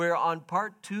We're on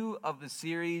part 2 of the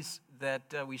series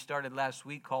that we started last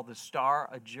week called The Star,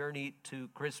 A Journey to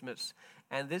Christmas.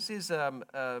 And this is an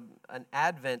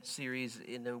Advent series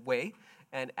in a way.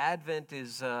 And Advent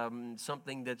is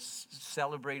something that's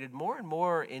celebrated more and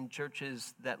more in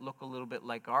churches that look a little bit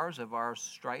like ours, of our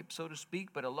stripe, so to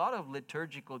speak. But a lot of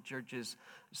liturgical churches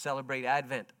celebrate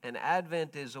Advent. And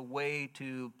Advent is a way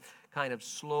to kind of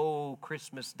slow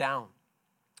Christmas down.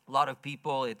 A lot of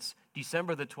people, it's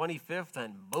December the 25th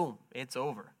and boom, it's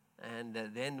over. And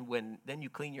then you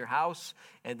clean your house,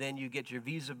 and then you get your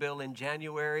visa bill in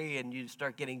January, and you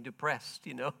start getting depressed,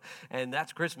 and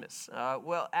that's Christmas.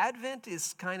 Well, Advent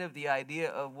is kind of the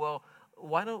idea of,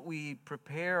 why don't we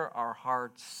prepare our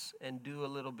hearts and do a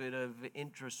little bit of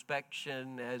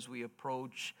introspection as we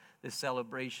approach the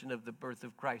celebration of the birth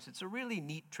of Christ. It's a really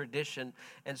neat tradition,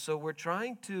 and so we're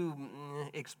trying to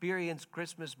experience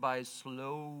Christmas by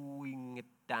slowing it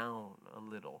down a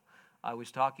little. I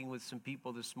was talking with some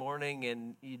people this morning,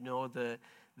 and the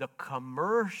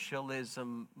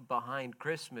commercialism behind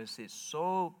Christmas is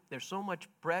there's so much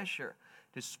pressure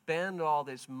to spend all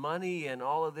this money and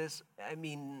all of this. I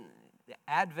mean,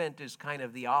 Advent is kind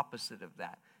of the opposite of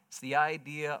that. It's the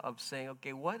idea of saying,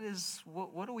 okay, what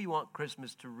do we want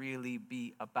Christmas to really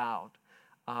be about?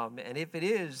 And if it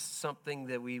is something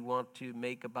that we want to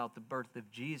make about the birth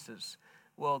of Jesus,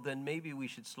 well, then maybe we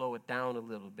should slow it down a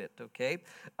little bit, okay?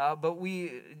 But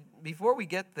before we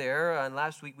get there, and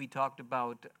last week we talked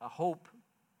about hope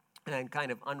and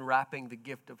kind of unwrapping the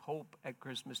gift of hope at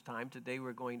Christmas time. Today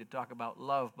we're going to talk about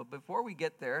love. But before we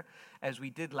get there, as we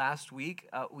did last week,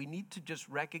 we need to just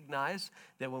recognize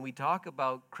that when we talk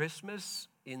about Christmas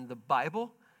in the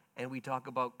Bible and we talk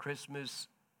about Christmas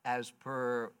as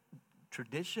per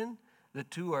tradition, the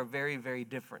two are very, very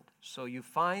different. So you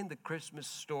find the Christmas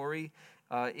story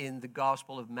in the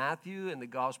Gospel of Matthew and the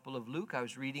Gospel of Luke. I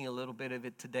was reading a little bit of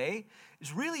it today.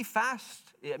 It's really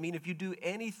fast. I mean, if you do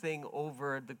anything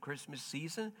over the Christmas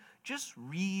season, just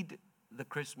read the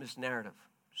Christmas narrative.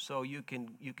 So you can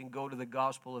go to the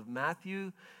Gospel of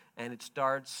Matthew, and it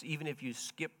starts, even if you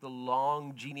skip the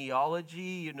long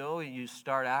genealogy, and you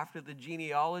start after the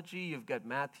genealogy, you've got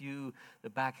Matthew, the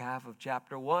back half of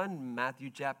chapter 1, Matthew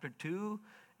chapter 2,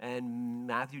 and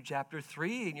Matthew chapter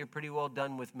 3, and you're pretty well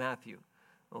done with Matthew.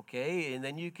 Okay, and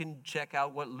then you can check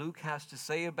out what Luke has to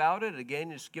say about it.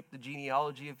 Again, you skip the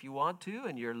genealogy if you want to,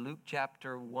 and you're Luke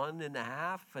chapter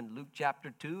 1.5 and Luke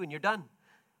chapter 2, and you're done.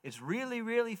 It's really,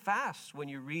 really fast when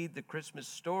you read the Christmas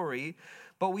story,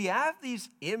 but we have these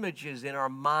images in our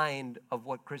mind of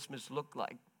what Christmas looked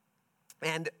like.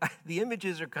 And the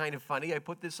images are kind of funny. I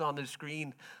put this on the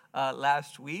screen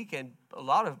last week, and a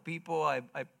lot of people, I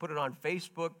put it on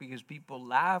Facebook because people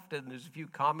laughed, and there's a few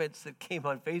comments that came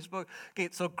on Facebook. Okay,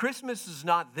 so Christmas is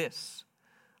not this,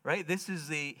 right? This is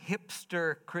the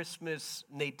hipster Christmas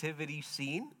nativity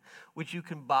scene, which you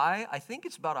can buy. I think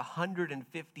it's about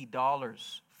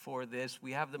 $150 for this.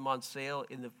 We have them on sale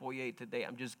in the foyer today.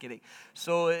 I'm just kidding.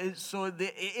 So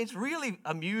it's really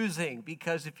amusing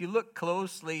because if you look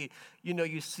closely,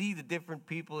 you see the different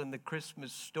people in the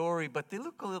Christmas story, but they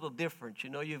look a little different.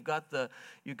 You've got the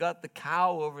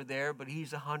cow over there, but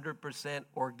he's 100%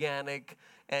 organic,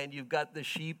 and you've got the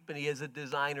sheep, and he has a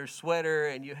designer sweater,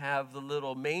 and you have the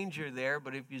little manger there,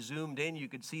 but if you zoomed in, you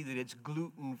could see that it's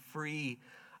gluten-free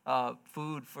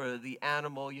food for the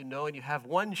animal, and you have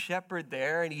one shepherd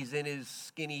there, and he's in his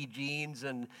skinny jeans,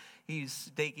 and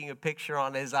he's taking a picture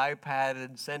on his iPad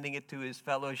and sending it to his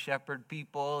fellow shepherd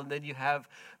people. And then you have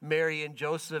Mary and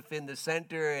Joseph in the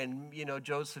center, and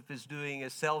Joseph is doing a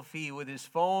selfie with his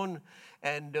phone,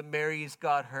 and Mary's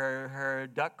got her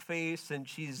duck face, and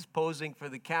she's posing for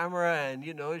the camera, and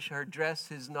her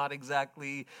dress is not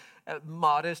exactly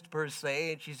modest per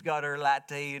se, and she's got her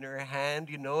latte in her hand,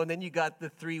 and then you got the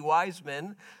three wise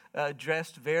men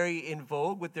dressed very in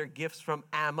vogue with their gifts from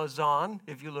Amazon,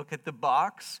 if you look at the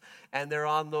box, and they're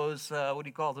on those, what do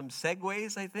you call them,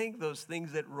 Segways, I think, those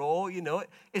things that roll,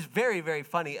 It's very, very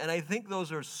funny, and I think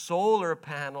those are solar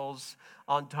panels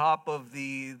on top of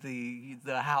the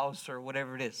house or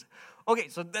whatever it is. Okay,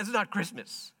 so that's not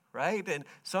Christmas, right? And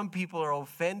some people are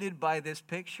offended by this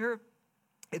picture.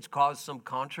 It's caused some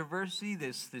controversy,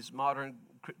 this modern,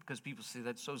 because people say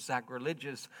that's so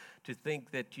sacrilegious to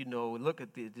think that, look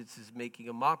at this is making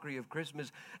a mockery of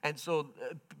Christmas. And so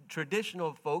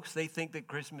traditional folks, they think that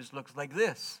Christmas looks like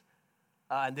this.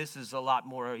 And this is a lot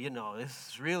more, this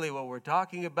is really what we're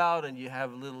talking about. And you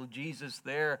have little Jesus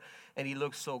there, and he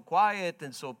looks so quiet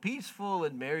and so peaceful.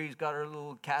 And Mary's got her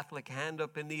little Catholic hand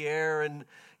up in the air. And,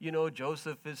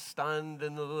 Joseph is stunned,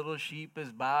 and the little sheep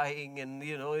is bowing. And,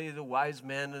 the wise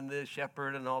men and the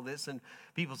shepherd and all this. And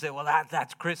people say, well,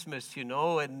 that's Christmas,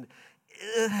 And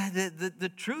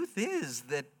the truth is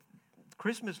that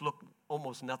Christmas looked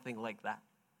almost nothing like that.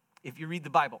 If you read the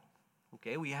Bible,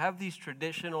 okay, we have these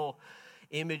traditional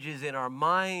images in our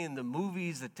mind, the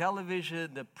movies, the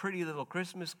television, the pretty little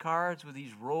Christmas cards with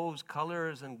these rose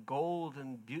colors and gold,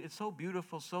 and it's so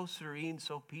beautiful, so serene,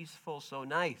 so peaceful, so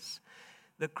nice.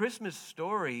 The Christmas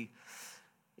story,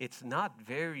 it's not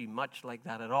very much like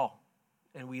that at all.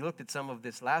 And we looked at some of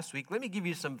this last week. Let me give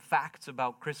you some facts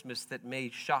about Christmas that may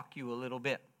shock you a little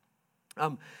bit.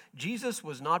 Jesus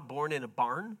was not born in a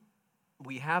barn.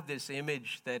 We have this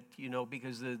image that,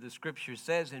 because the scripture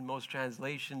says in most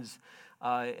translations,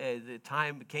 the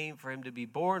time came for him to be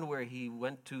born where he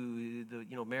went to,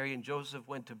 Mary and Joseph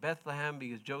went to Bethlehem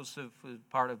because Joseph was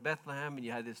part of Bethlehem, and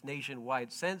you had this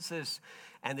nationwide census,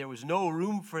 and there was no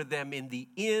room for them in the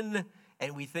inn.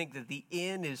 And we think that the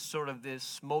inn is sort of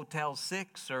this Motel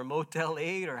 6 or Motel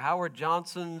 8 or Howard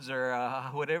Johnson's or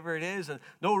whatever it is. And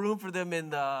no room for them in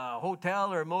the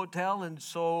hotel or motel. And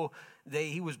so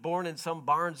he was born in some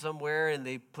barn somewhere, and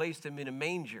they placed him in a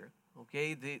manger.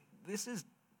 Okay, this is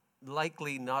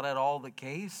likely not at all the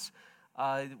case.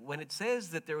 When it says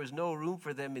that there was no room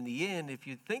for them in the inn, if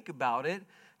you think about it,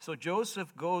 so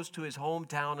Joseph goes to his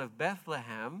hometown of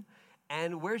Bethlehem,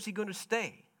 and where's he going to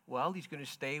stay? Well, he's going to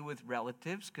stay with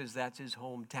relatives because that's his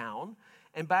hometown.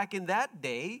 And back in that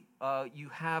day, you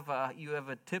have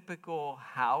a typical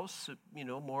house,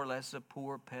 more or less a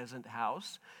poor peasant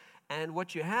house. And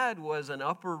what you had was an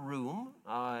upper room,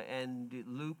 and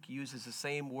Luke uses the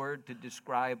same word to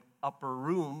describe upper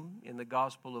room in the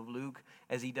Gospel of Luke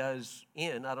as he does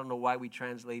inn. I don't know why we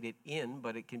translate it inn,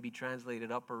 but it can be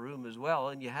translated upper room as well.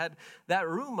 And you had that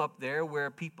room up there where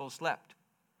people slept.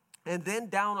 And then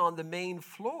down on the main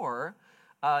floor,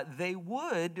 they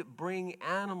would bring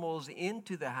animals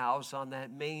into the house on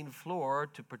that main floor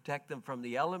to protect them from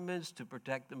the elements, to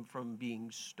protect them from being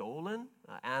stolen.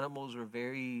 Animals are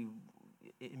very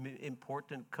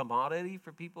important commodity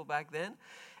for people back then.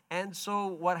 And so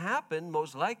what happened,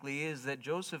 most likely, is that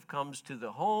Joseph comes to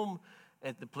the home,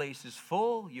 and the place is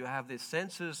full. You have this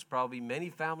census, probably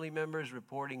many family members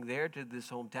reporting there to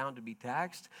this hometown to be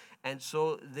taxed. And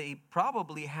so they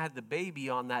probably had the baby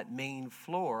on that main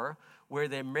floor where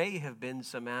there may have been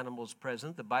some animals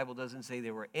present. The Bible doesn't say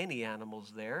there were any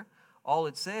animals there. All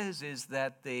it says is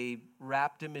that they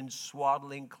wrapped him in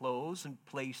swaddling clothes and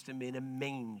placed him in a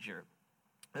manger.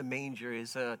 A manger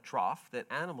is a trough that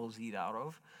animals eat out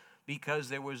of because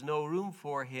there was no room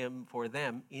for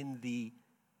them in the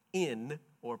inn,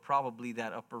 or probably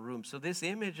that upper room. So this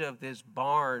image of this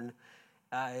barn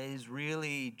is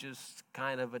really just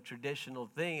kind of a traditional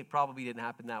thing. It probably didn't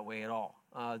happen that way at all.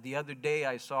 The other day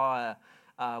I saw,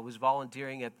 was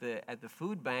volunteering at the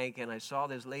food bank, and I saw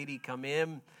this lady come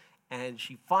in, and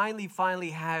she finally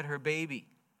had her baby.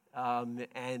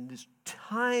 And this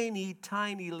tiny,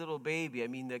 tiny little baby. I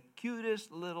mean, the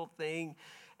cutest little thing.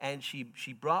 And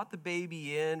she brought the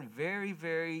baby in, very,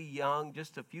 very young,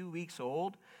 just a few weeks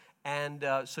old. And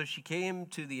so she came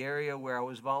to the area where I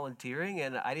was volunteering,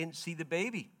 and I didn't see the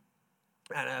baby.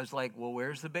 And I was like, well,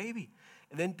 where's the baby?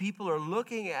 And then people are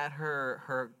looking at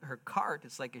her cart.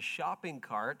 It's like a shopping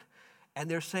cart. And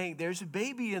they're saying, there's a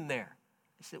baby in there.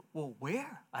 I said, well,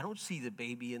 where? I don't see the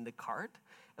baby in the cart.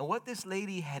 And what this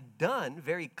lady had done,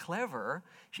 very clever,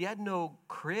 she had no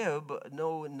crib,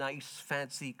 no nice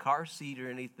fancy car seat or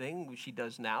anything, which she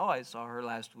does now. I saw her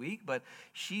last week. But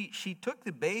she took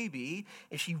the baby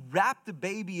and she wrapped the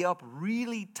baby up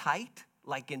really tight,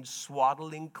 like in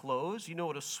swaddling clothes. You know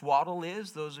what a swaddle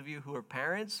is, those of you who are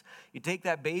parents? You take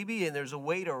that baby, and there's a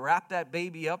way to wrap that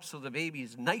baby up so the baby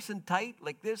is nice and tight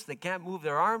like this. They can't move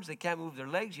their arms. They can't move their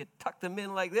legs. You tuck them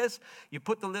in like this. You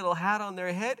put the little hat on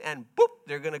their head, and boop,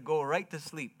 they're going to go right to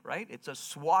sleep, right? It's a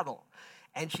swaddle.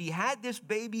 And she had this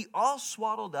baby all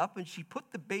swaddled up, and she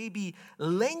put the baby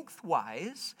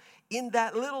lengthwise in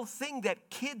that little thing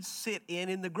that kids sit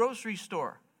in the grocery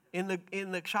store, in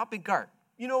the shopping cart.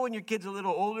 You know, when your kid's a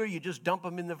little older, you just dump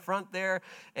them in the front there,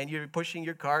 and you're pushing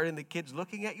your cart, and the kid's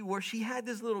looking at you. Where she had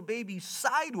this little baby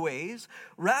sideways,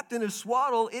 wrapped in a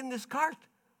swaddle in this cart,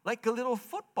 like a little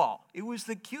football. It was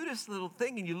the cutest little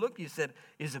thing. And you looked, you said,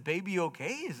 is the baby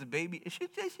okay? Is the baby?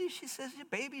 She says, the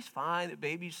baby's fine. The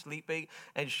baby's sleeping.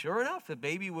 And sure enough, the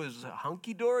baby was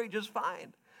hunky-dory, just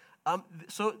fine.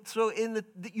 So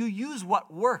you use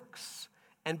what works.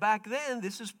 And back then,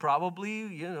 this is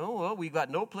probably, well, we've got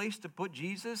no place to put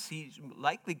Jesus. He's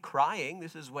likely crying.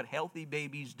 This is what healthy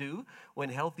babies do. When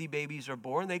healthy babies are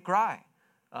born, they cry.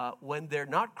 When they're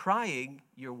not crying,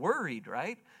 you're worried,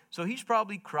 right? So he's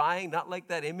probably crying, not like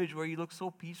that image where he looks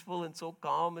so peaceful and so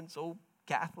calm and so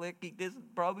Catholic. He is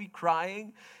probably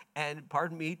crying. And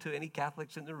pardon me to any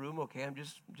Catholics in the room, okay, I'm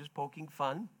just poking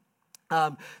fun.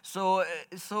 So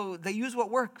they use what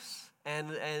works.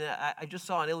 And I just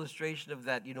saw an illustration of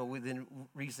that, within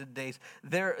recent days.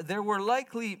 There were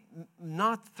likely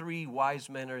not 3 wise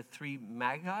men or 3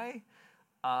 magi,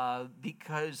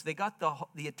 because they got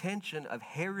the attention of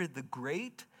Herod the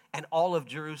Great and all of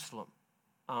Jerusalem.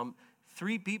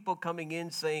 3 people coming in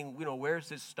saying, where's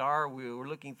this star? We're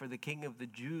looking for the King of the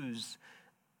Jews.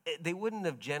 They wouldn't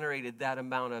have generated that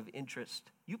amount of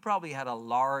interest. You probably had a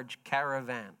large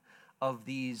caravan of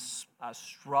these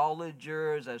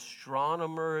astrologers,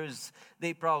 astronomers.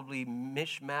 They probably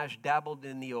mishmash, dabbled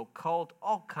in the occult,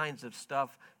 all kinds of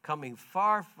stuff coming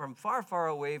far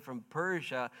away from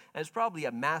Persia. And it's probably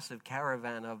a massive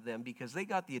caravan of them because they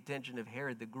got the attention of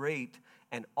Herod the Great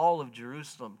and all of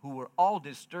Jerusalem, who were all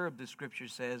disturbed, the scripture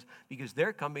says, because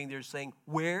they're saying,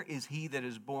 where is he that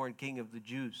is born King of the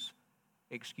Jews?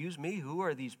 Excuse me, who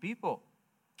are these people?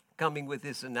 Coming with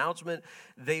this announcement.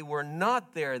 They were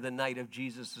not there the night of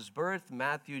Jesus' birth.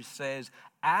 Matthew says,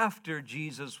 after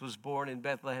Jesus was born in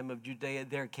Bethlehem of Judea,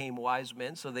 there came wise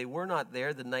men. So they were not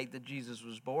there the night that Jesus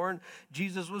was born.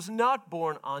 Jesus was not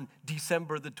born on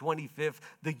December the 25th,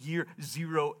 the year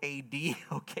 0 AD,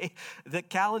 okay? The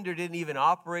calendar didn't even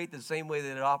operate the same way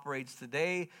that it operates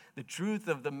today. The truth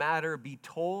of the matter be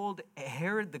told,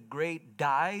 Herod the Great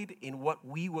died in what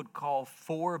we would call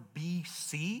 4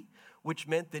 BC, which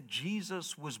meant that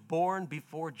Jesus was born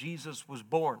before Jesus was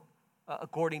born,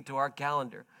 according to our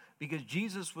calendar. Because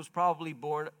Jesus was probably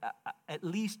born at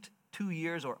least 2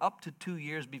 years or up to 2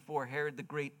 years before Herod the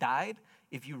Great died,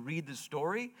 if you read the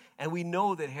story. And we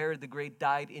know that Herod the Great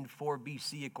died in 4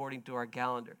 BC, according to our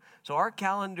calendar. So our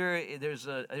calendar, there's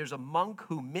a monk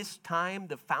who mistimed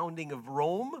the founding of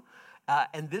Rome.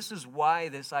 And this is why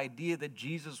this idea that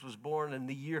Jesus was born in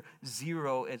the year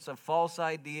 0, it's a false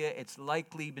idea. It's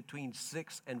likely between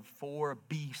 6 and 4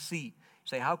 BC. You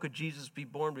say, how could Jesus be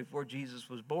born before Jesus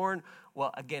was born?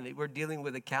 Well, again, we're dealing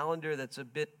with a calendar that's a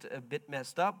bit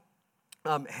messed up.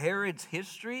 Herod's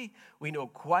history, we know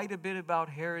quite a bit about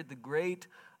Herod the Great.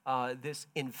 This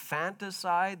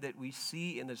infanticide that we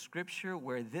see in the scripture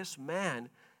where this man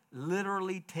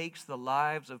literally takes the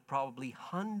lives of probably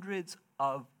hundreds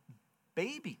of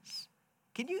babies.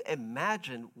 Can you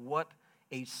imagine what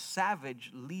a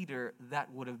savage leader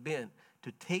that would have been,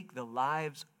 to take the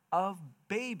lives of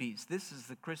babies? This is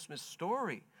the Christmas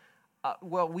story.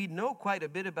 Well, we know quite a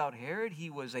bit about Herod. He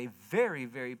was a very,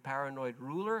 very paranoid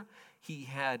ruler. He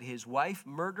had his wife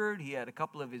murdered. He had a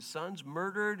couple of his sons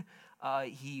murdered.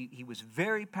 He was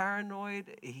very paranoid.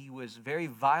 He was very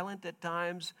violent at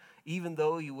times. Even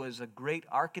though he was a great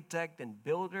architect and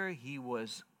builder, he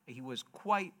was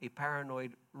quite a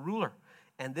paranoid ruler.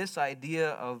 And this idea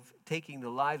of taking the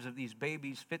lives of these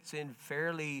babies fits in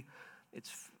fairly,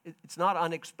 it's not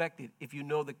unexpected if you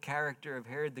know the character of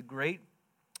Herod the Great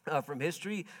from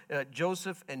history.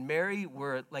 Joseph and Mary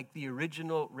were like the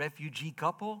original refugee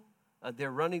couple.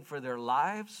 They're running for their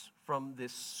lives from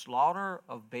this slaughter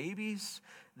of babies.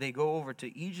 They go over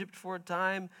to Egypt for a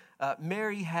time.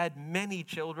 Mary had many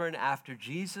children after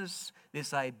Jesus.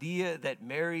 This idea that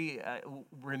Mary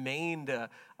remained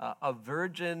a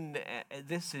virgin,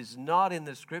 this is not in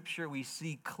the scripture. We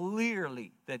see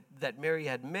clearly that Mary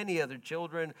had many other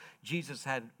children. Jesus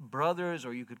had brothers,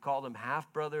 or you could call them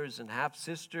half-brothers and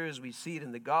half-sisters. We see it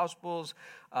in the Gospels.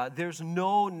 There's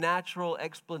no natural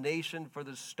explanation for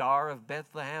the Star of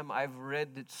Bethlehem. I've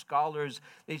read that scholars,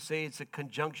 they say it's a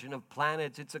conjunction of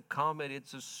planets, it's a comet,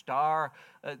 it's a star.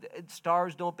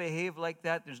 Stars don't behave like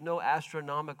that. There's no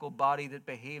astronomical body that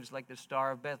behaves like the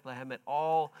Star of Bethlehem at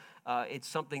all. It's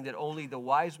something that only the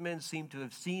wise men seem to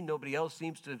have seen. Nobody else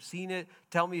seems to have seen it.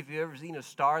 Tell me if you've ever seen a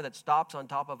star that stops on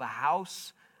top of a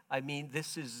house. I mean,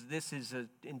 this is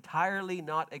entirely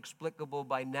not explicable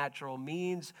by natural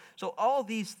means. So all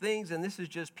these things, and this is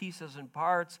just pieces and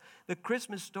parts. The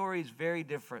Christmas story is very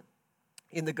different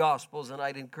in the Gospels, and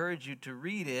I'd encourage you to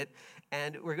read it.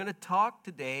 And we're going to talk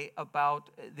today about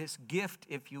this gift,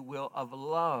 if you will, of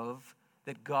love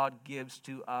that God gives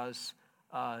to us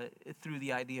through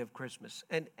the idea of Christmas,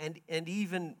 and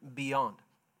even beyond.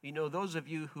 You know, those of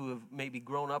you who have maybe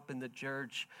grown up in the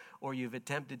church, or you've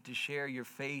attempted to share your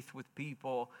faith with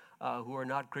people who are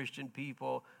not Christian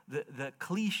people, the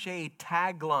cliche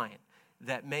tagline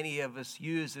that many of us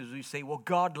use is we say, well,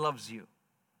 God loves you,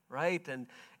 right? And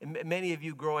many of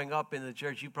you growing up in the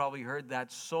church, you probably heard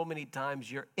that so many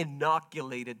times you're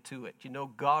inoculated to it. You know,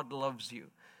 God loves you.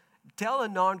 Tell a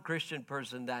non-Christian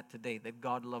person that today, that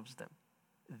God loves them.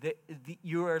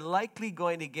 You are likely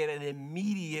going to get an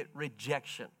immediate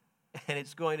rejection. And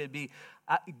it's going to be,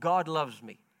 God loves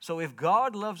me. So if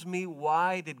God loves me,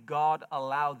 why did God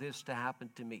allow this to happen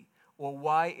to me? Or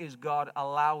why is God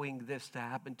allowing this to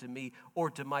happen to me or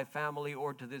to my family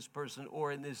or to this person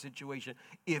or in this situation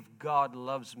if God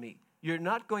loves me? You're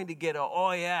not going to get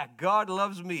oh yeah, God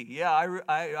loves me. Yeah,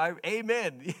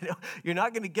 amen. You know, you're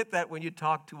not going to get that when you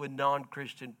talk to a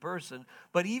non-Christian person.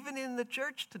 But even in the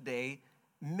church today,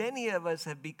 many of us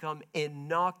have become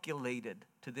inoculated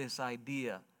to this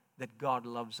idea that God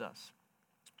loves us.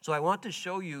 So I want to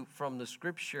show you from the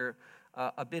scripture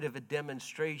a bit of a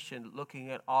demonstration, looking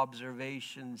at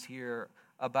observations here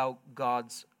about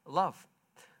God's love.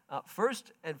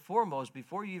 First and foremost,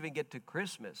 before you even get to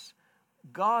Christmas,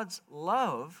 God's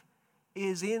love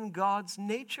is in God's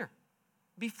nature.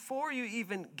 Before you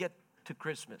even get to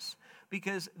Christmas,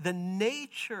 because the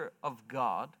nature of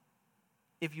God,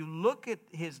 if you look at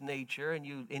his nature and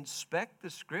you inspect the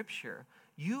scripture,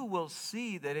 you will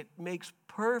see that it makes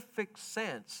perfect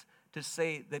sense to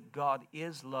say that God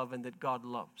is love and that God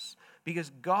loves. Because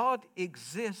God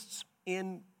exists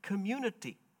in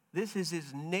community. This is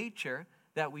his nature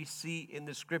that we see in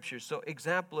the scriptures. So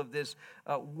example of this,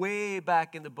 way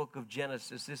back in the book of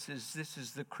Genesis, this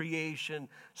is the creation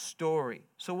story.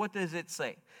 So what does it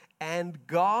say? And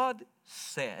God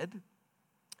said,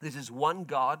 this is one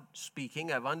God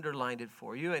speaking, I've underlined it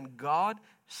for you, and God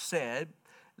said,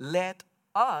 let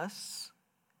us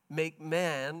make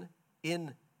man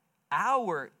in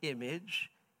our image,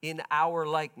 in our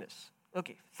likeness.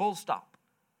 Okay, full stop.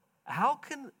 How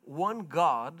can one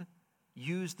God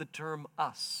use the term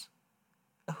us?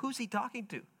 Who's he talking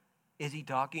to? Is he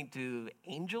talking to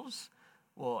angels?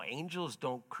 Well, angels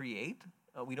don't create.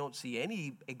 We don't see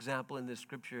any example in the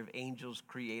scripture of angels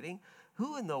creating.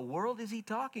 Who in the world is he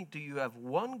talking to? You have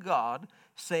one God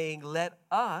saying, let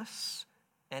us.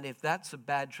 And if that's a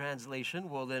bad translation,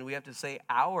 well, then we have to say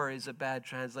our is a bad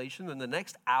translation, and the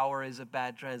next hour is a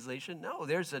bad translation. No,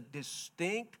 there's a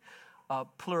distinct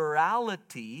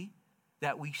plurality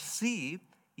that we see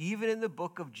even in the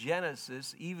book of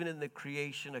Genesis, even in the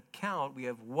creation account. We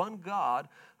have one God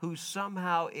who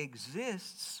somehow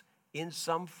exists in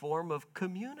some form of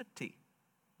community.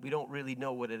 We don't really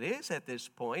know what it is at this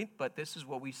point, but this is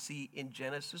what we see in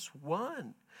Genesis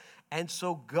 1. And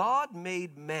so God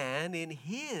made man in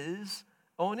his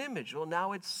own image. Well,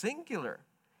 now it's singular.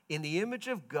 In the image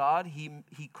of God,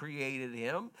 he created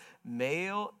him.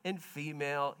 Male and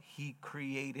female, he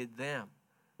created them.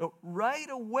 So right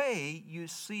away, you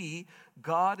see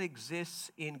God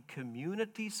exists in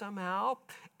community somehow,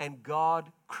 and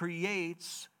God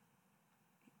creates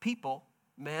people,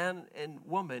 man and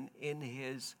woman, in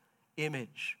his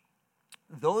image.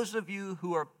 Those of you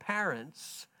who are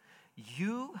parents,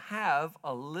 you have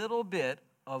a little bit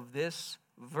of this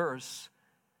verse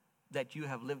that you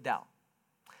have lived out.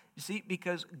 You see,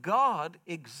 because God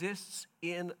exists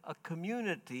in a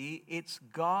community, it's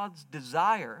God's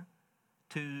desire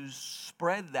to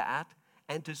spread that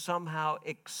and to somehow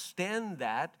extend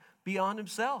that beyond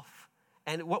himself.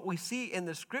 And what we see in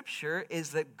the scripture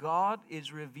is that God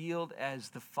is revealed as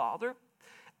the Father,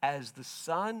 as the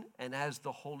Son, and as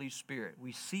the Holy Spirit.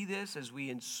 We see this as we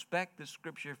inspect the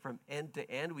scripture from end to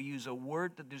end. We use a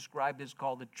word to describe this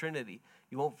called the Trinity.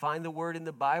 You won't find the word in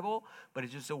the Bible, but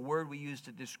it's just a word we use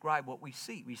to describe what we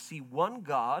see. We see one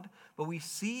God, but we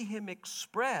see him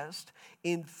expressed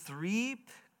in three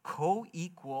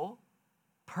co-equal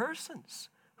persons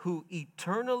who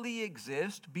eternally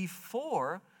exist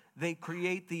before they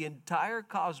create the entire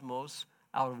cosmos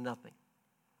out of nothing.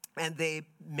 And they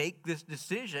make this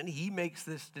decision, he makes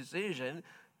this decision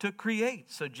to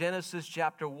create. So Genesis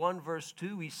chapter 1 verse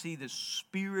 2, we see the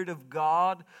Spirit of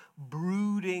God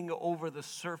brooding over the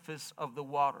surface of the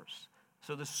waters.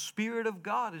 So the Spirit of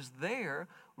God is there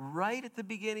right at the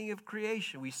beginning of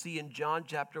creation. We see in John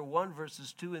chapter 1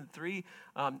 verses 2 and 3,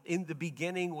 in the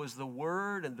beginning was the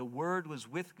Word, and the Word was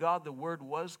with God. The Word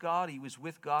was God. He was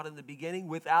with God in the beginning.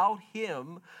 Without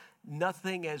him,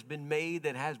 nothing has been made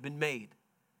that has been made.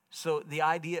 So the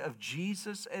idea of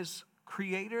Jesus as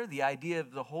creator, the idea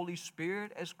of the Holy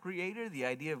Spirit as creator, the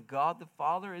idea of God the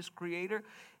Father as creator,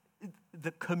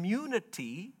 the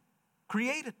community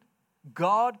created.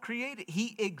 God created.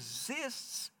 He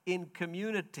exists in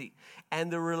community.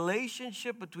 And the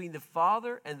relationship between the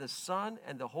Father and the Son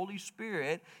and the Holy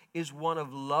Spirit is one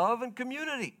of love and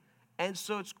community. And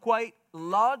so it's quite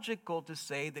logical to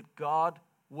say that God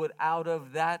would, out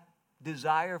of that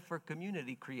desire for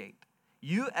community create.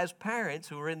 You as parents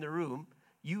who are in the room,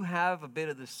 you have a bit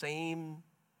of the same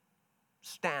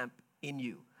stamp in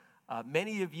you.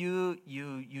 Many of you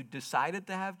decided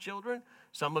to have children.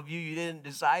 Some of you didn't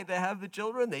decide to have the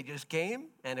children. They just came,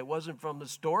 and it wasn't from the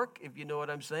stork, if you know what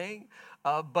I'm saying.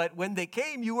 But when they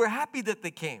came, you were happy that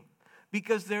they came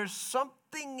because there's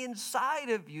something inside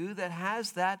of you that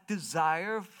has that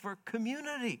desire for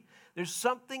community. There's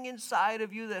something inside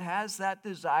of you that has that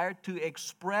desire to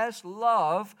express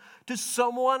love to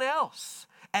someone else,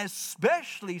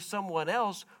 especially someone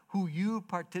else who you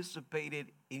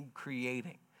participated in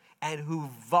creating and who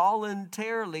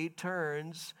voluntarily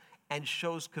turns and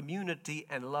shows community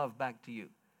and love back to you.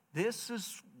 This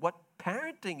is what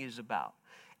parenting is about.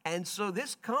 And so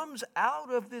this comes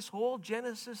out of this whole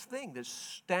Genesis thing. The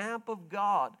stamp of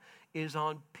God is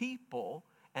on people,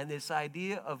 and this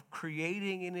idea of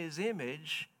creating in His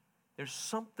image, there's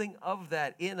something of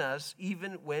that in us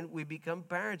even when we become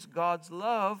parents. God's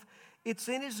love, it's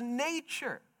in His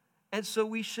nature. And so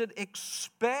we should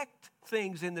expect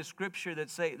things in the Scripture that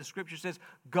say, the Scripture says,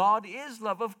 God is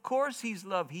love. Of course He's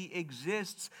love. He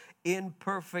exists in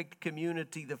perfect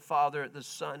community, the Father, the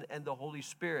Son, and the Holy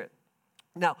Spirit.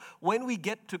 Now, when we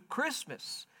get to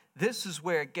Christmas, this is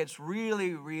where it gets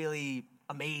really, really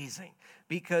amazing,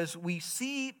 because we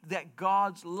see that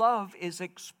God's love is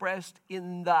expressed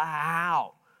in the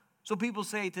how. So people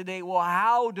say today, well,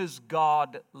 how does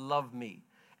God love me?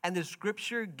 And the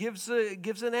Scripture gives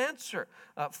an answer.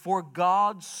 For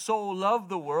God so loved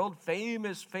the world,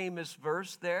 famous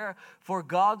verse there. For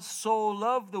God so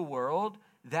loved the world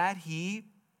that He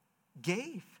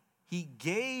gave. He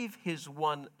gave His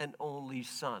one and only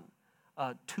Son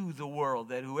to the world,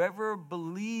 that whoever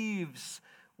believes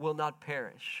will not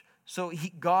perish. So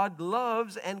God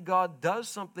loves, and God does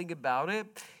something about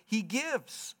it. He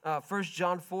gives. 1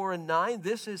 John 4:9,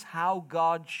 this is how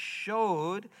God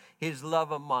showed His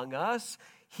love among us.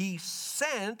 He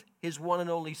sent His one and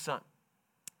only Son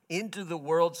into the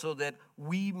world so that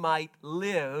we might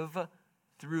live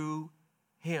through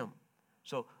Him.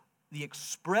 So the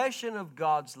expression of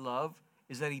God's love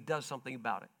is that He does something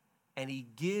about it. And He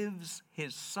gives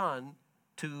His Son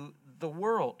to the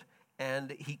world.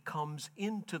 And He comes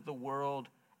into the world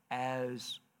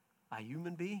as a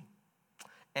human being.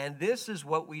 And this is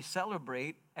what we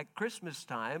celebrate at Christmas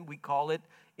time. We call it,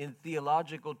 in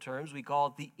theological terms, we call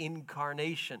it the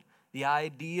incarnation. The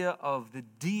idea of the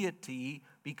deity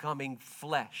becoming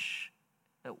flesh.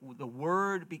 The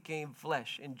Word became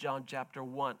flesh in John chapter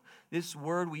 1. This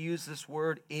word, we use this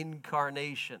word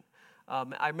incarnation.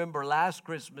 I remember last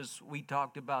Christmas we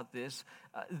talked about this.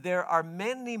 There are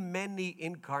many, many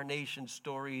incarnation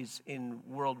stories in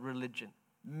world religion.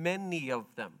 Many of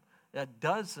them.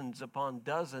 Dozens upon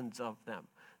dozens of them.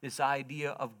 This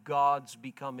idea of God's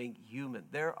becoming human.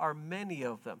 There are many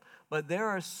of them. But there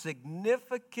are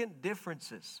significant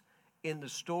differences in the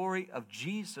story of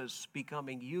Jesus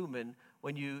becoming human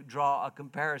when you draw a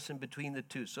comparison between the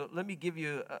two. So let me give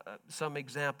you some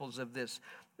examples of this.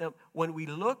 Now, when we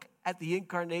look at the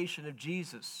incarnation of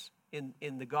Jesus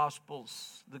in the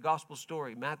Gospels, the Gospel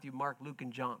story, Matthew, Mark, Luke,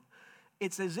 and John,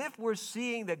 it's as if we're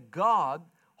seeing that God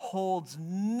holds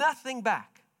nothing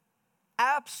back,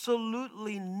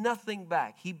 absolutely nothing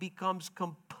back. He becomes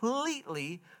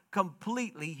completely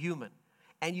human.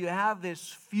 And you have this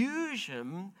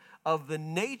fusion of the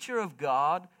nature of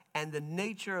God and the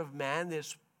nature of man,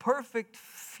 this perfect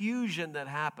fusion that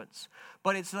happens.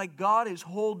 But it's like God is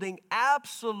holding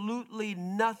absolutely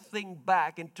nothing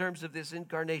back in terms of this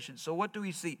incarnation. So what do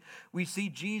we see? We see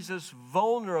Jesus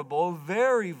vulnerable,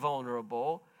 very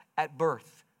vulnerable at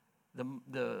birth.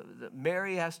 The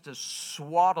Mary has to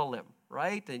swaddle him,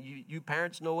 right? And you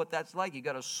parents know what that's like. You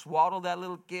got to swaddle that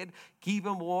little kid, keep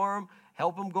him warm,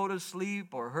 help him go to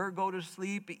sleep or her go to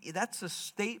sleep. That's a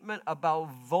statement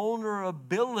about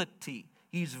vulnerability.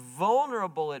 He's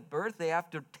vulnerable at birth. They have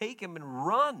to take him and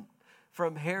run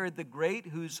from Herod the Great,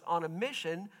 who's on a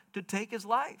mission to take his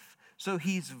life. So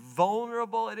he's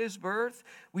vulnerable at his birth.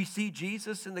 We see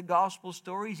Jesus in the gospel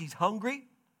stories. He's hungry.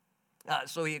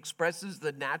 So he expresses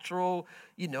the natural,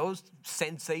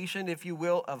 sensation, if you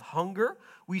will, of hunger.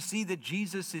 We see that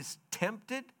Jesus is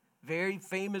tempted. Very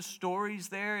famous stories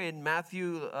there in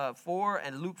Matthew 4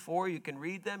 and Luke 4. You can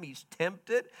read them. He's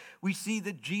tempted. We see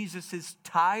that Jesus is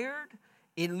tired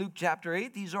in Luke chapter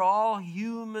 8. These are all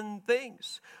human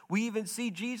things. We even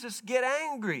see Jesus get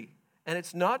angry. And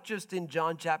it's not just in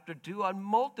John chapter 2. On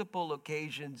multiple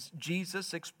occasions,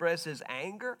 Jesus expresses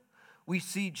anger. We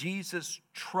see Jesus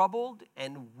troubled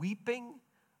and weeping.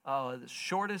 The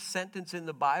shortest sentence in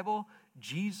the Bible,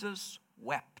 Jesus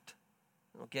wept.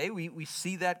 Okay, we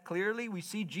see that clearly. We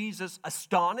see Jesus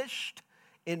astonished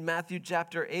in Matthew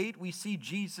chapter 8. We see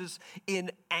Jesus in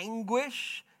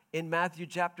anguish in Matthew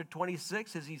chapter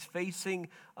 26 as he's facing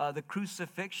the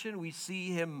crucifixion. We see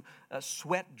him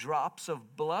sweat drops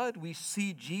of blood. We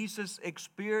see Jesus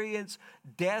experience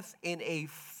death in a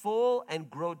full and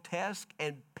grotesque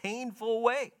and painful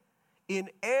way. In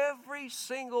every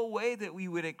single way that we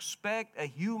would expect a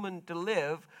human to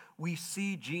live, we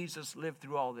see Jesus live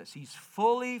through all this. He's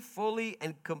fully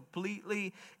and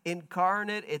completely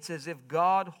incarnate. It's as if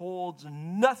God holds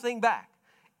nothing back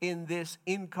in this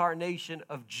incarnation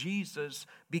of Jesus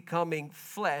becoming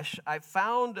flesh. I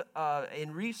found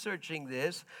in researching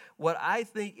this what I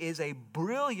think is a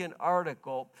brilliant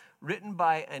article written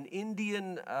by an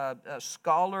Indian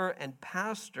scholar and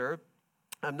pastor.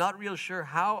 I'm not real sure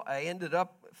how I ended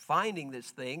up finding this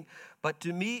thing, but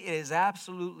to me it is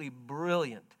absolutely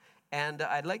brilliant. And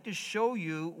I'd like to show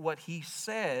you what he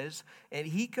says. And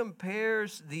he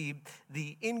compares the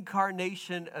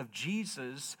incarnation of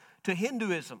Jesus to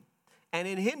Hinduism. And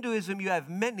in Hinduism, you have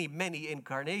many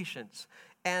incarnations.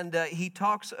 And he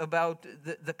talks about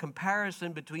the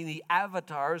comparison between the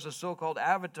avatars, the so-called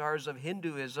avatars of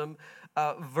Hinduism,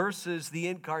 versus the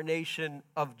incarnation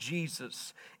of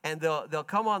Jesus. And they'll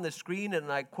come on the screen,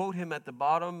 and I quote him at the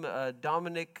bottom.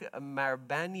 Dominic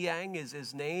Marbanyang is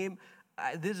his name.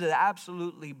 This is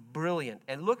absolutely brilliant.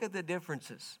 And look at the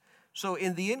differences. So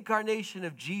in the incarnation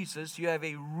of Jesus, you have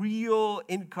a real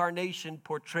incarnation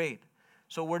portrayed.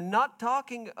 So we're not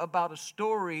talking about a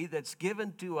story that's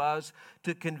given to us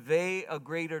to convey a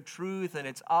greater truth, and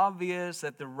it's obvious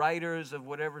that the writers of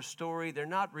whatever story, they're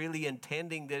not really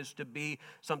intending this to be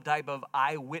some type of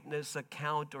eyewitness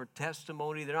account or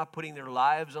testimony. They're not putting their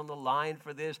lives on the line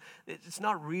for this. It's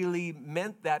not really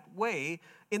meant that way.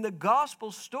 In the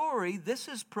gospel story, this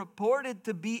is purported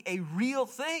to be a real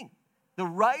thing. The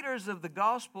writers of the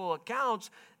gospel accounts,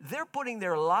 they're putting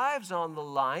their lives on the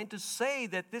line to say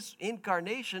that this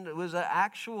incarnation was an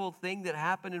actual thing that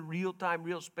happened in real time,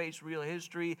 real space, real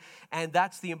history, and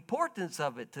that's the importance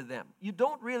of it to them. You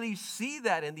don't really see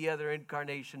that in the other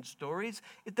incarnation stories.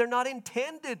 They're not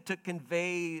intended to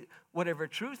convey whatever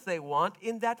truth they want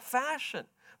in that fashion.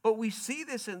 But we see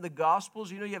this in the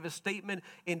Gospels. You know, you have a statement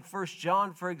in 1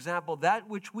 John, for example, that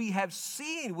which we have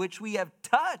seen, which we have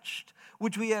touched,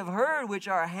 which we have heard, which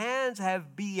our hands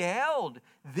have beheld.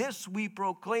 This we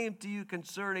proclaim to you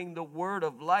concerning the word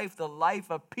of life. The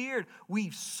life appeared. We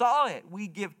saw it. We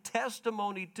give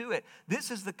testimony to it.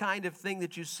 This is the kind of thing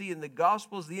that you see in the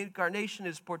Gospels. The incarnation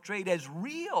is portrayed as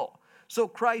real. So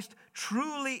Christ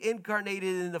truly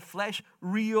incarnated in the flesh,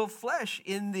 real flesh.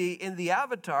 In the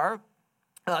avatar,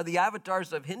 the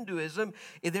avatars of Hinduism,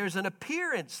 there's an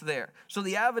appearance there. So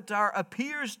the avatar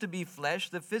appears to be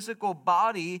flesh. The physical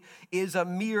body is a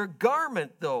mere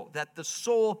garment, though, that the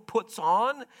soul puts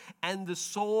on and the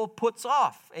soul puts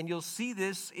off. And you'll see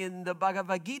this in the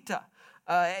Bhagavad Gita.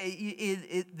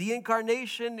 The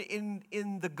incarnation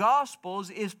in the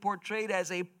Gospels is portrayed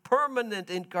as a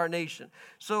permanent incarnation.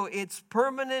 So it's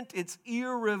permanent, it's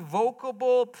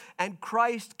irrevocable, and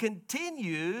Christ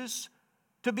continues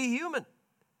to be human.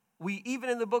 Even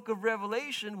in the book of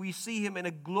Revelation, we see him in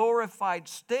a glorified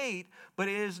state, but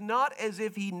it is not as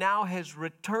if he now has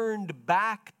returned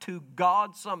back to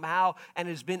God somehow and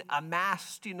has been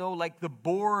amassed, like the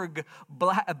Borg,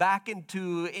 back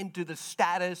into the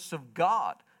status of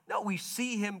God. No, we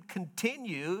see him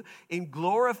continue in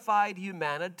glorified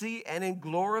humanity and in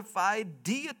glorified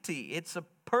deity. It's a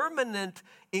permanent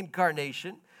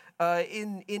incarnation.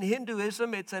 In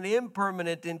Hinduism, it's an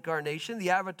impermanent incarnation.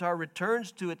 The avatar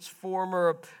returns to its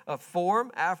former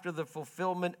form after the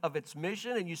fulfillment of its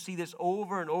mission. And you see this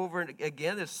over and over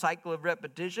again, this cycle of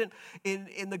repetition.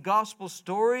 In the gospel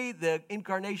story, the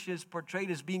incarnation is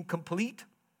portrayed as being complete.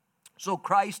 So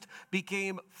Christ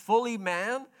became fully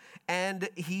man and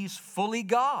he's fully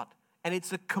God. And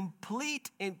it's a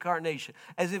complete incarnation,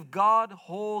 as if God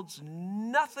holds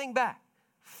nothing back.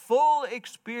 Full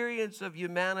experience of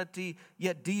humanity,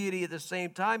 yet deity at the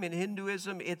same time. In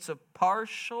Hinduism, it's a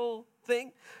partial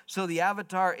thing. So the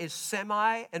avatar is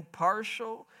semi and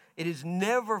partial. It is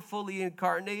never fully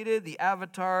incarnated. The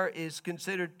avatar is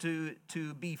considered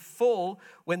to be full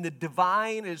when the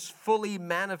divine is fully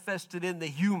manifested in the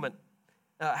human.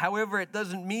 However, it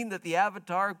doesn't mean that the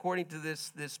avatar, according to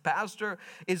this pastor,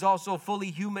 is also fully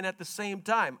human at the same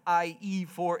time, i.e.,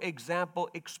 for example,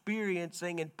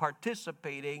 experiencing and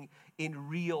participating in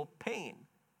real pain.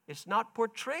 It's not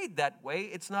portrayed that way.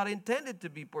 It's not intended to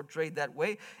be portrayed that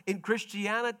way. In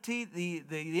Christianity,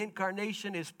 the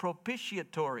incarnation is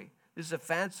propitiatory. This is a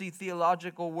fancy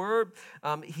theological word.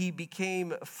 He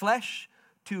became flesh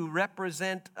to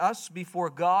represent us before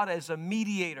God as a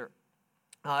mediator.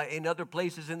 In other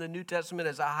places in the New Testament,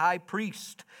 as a high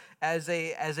priest, as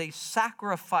a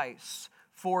sacrifice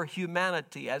for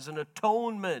humanity, as an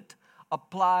atonement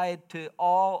applied to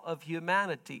all of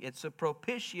humanity. It's a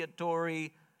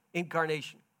propitiatory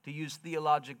incarnation, to use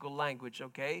theological language,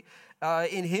 okay?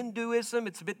 In Hinduism,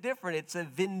 it's a bit different. It's a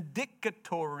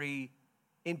vindicatory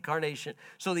incarnation.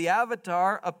 So the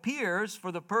avatar appears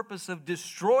for the purpose of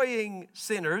destroying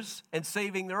sinners and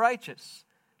saving the righteous.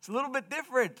 It's a little bit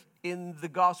different in the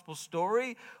gospel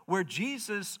story, where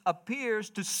Jesus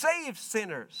appears to save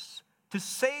sinners, to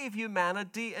save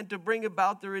humanity, and to bring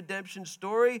about the redemption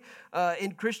story.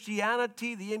 In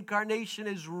Christianity, the incarnation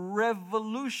is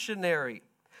revolutionary.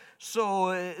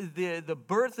 So the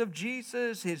birth of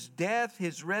Jesus, his death,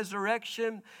 his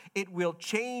resurrection, it will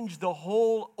change the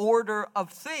whole order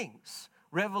of things.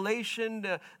 Revelation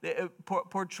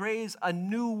portrays a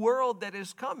new world that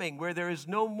is coming, where there is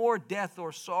no more death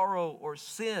or sorrow or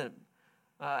sin.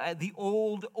 The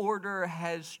old order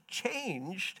has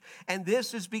changed, and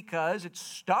this is because it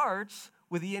starts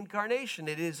with the incarnation.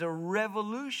 It is a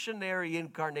revolutionary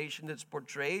incarnation that's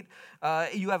portrayed.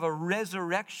 You have a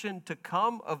resurrection to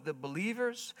come of the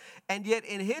believers, and yet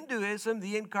in Hinduism,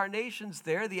 the incarnations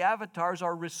there, the avatars,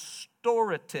 are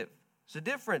restorative. It's a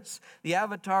difference. The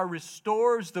avatar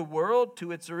restores the world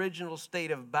to its original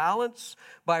state of balance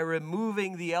by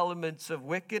removing the elements of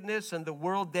wickedness, and the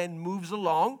world then moves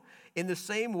along in the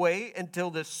same way until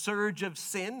the surge of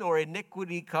sin or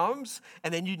iniquity comes,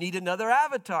 and then you need another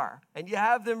avatar. And you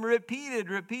have them repeated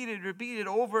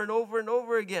over and over and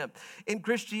over again. In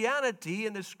Christianity,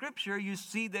 in the scripture, you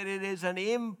see that it is an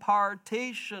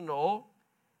impartational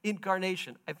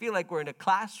incarnation. I feel like we're in a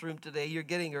classroom today. You're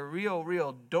getting a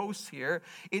real dose here.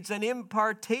 It's an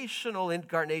impartational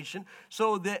incarnation.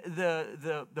 So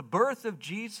the birth of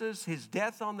Jesus, his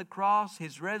death on the cross,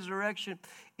 his resurrection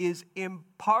is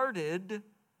imparted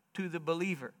to the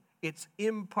believer. It's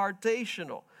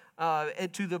impartational.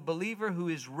 And to the believer who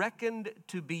is reckoned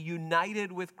to be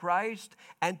united with Christ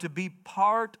and to be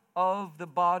part of the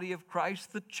body of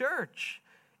Christ, the church.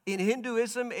 In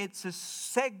Hinduism, it's a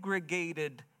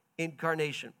segregated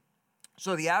incarnation.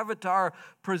 So the avatar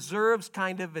preserves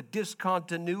kind of a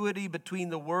discontinuity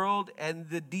between the world and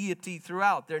the deity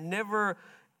throughout. They're never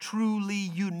truly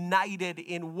united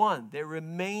in one. There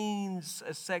remains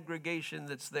a segregation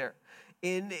that's there.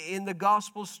 In the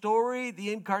gospel story,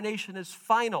 the incarnation is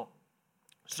final.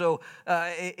 So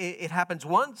it happens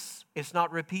once. It's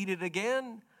not repeated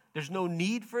again. There's no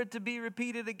need for it to be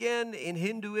repeated again. In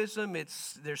Hinduism,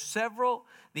 there's several.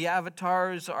 The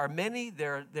avatars are many.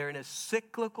 They're in a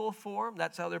cyclical form.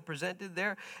 That's how they're presented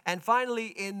there. And finally,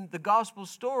 in the gospel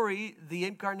story, the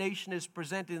incarnation is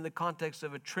presented in the context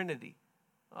of a trinity.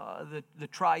 The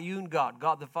triune God,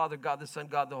 God the Father, God the Son,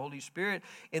 God the Holy Spirit.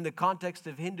 In the context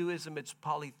of Hinduism, it's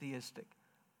polytheistic.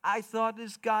 I thought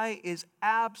this guy is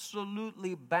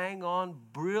absolutely bang on,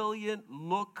 brilliant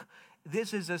look.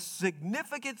 This is a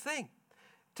significant thing.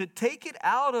 To take it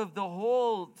out of the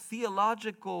whole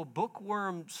theological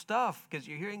bookworm stuff, because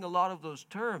you're hearing a lot of those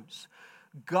terms.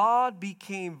 God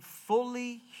became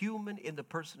fully human in the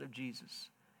person of Jesus.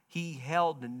 He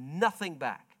held nothing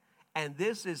back. And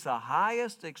this is the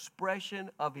highest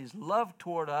expression of his love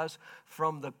toward us,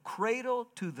 from the cradle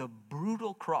to the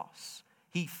brutal cross.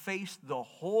 He faced the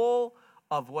whole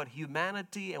of what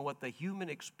humanity and what the human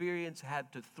experience had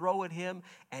to throw at him,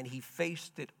 and he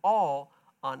faced it all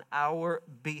on our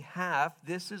behalf.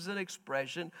 This is an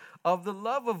expression of the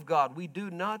love of God. We do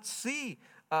not see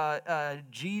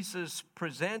Jesus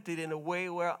presented in a way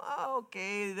where,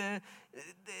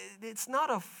 it's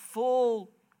not a full,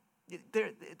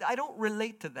 I don't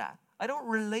relate to that. I don't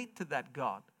relate to that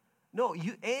God. No,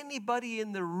 anybody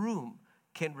in the room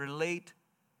can relate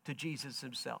to Jesus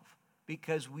himself,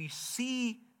 because we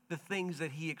see the things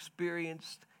that he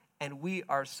experienced, and we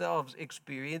ourselves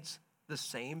experience the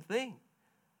same thing.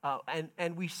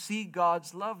 And we see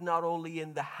God's love not only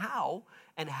in the how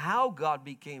and how God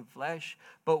became flesh,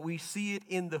 but we see it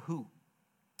in the who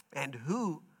and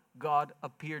who God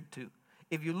appeared to.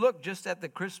 If you look just at the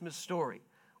Christmas story,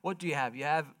 what do you have? You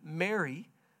have Mary,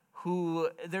 who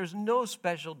there's no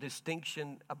special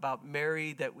distinction about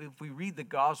Mary, that if we read the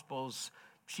Gospels,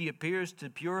 she appears to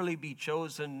purely be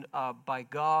chosen by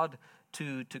God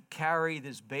to carry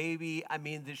this baby. I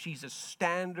mean, she's a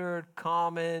standard,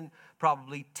 common,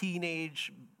 probably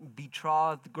teenage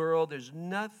betrothed girl. There's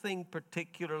nothing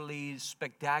particularly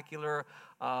spectacular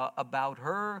about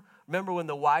her. Remember when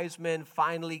the wise men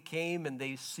finally came and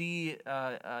they see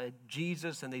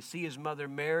Jesus and they see his mother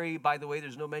Mary. By the way,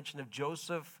 there's no mention of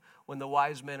Joseph when the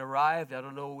wise men arrived. I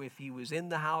don't know if he was in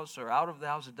the house or out of the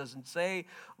house. It doesn't say.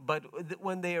 But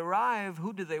when they arrive,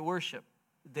 who do they worship?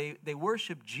 They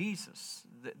worship Jesus.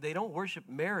 They don't worship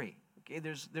Mary. Okay,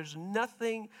 there's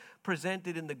nothing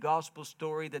presented in the gospel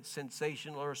story that's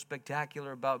sensational or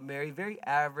spectacular about Mary. Very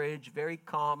average, very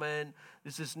common.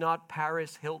 This is not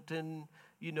Paris Hilton.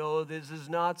 This is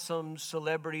not some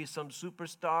celebrity, some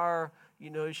superstar.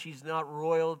 She's not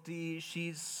royalty.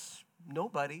 She's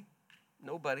nobody.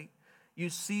 You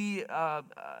see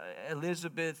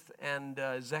Elizabeth and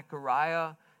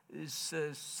Zechariah,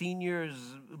 seniors,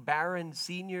 barren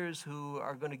seniors who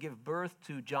are going to give birth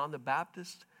to John the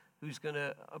Baptist, who's going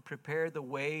to prepare the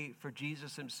way for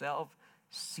Jesus himself.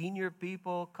 Senior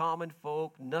people, common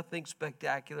folk, nothing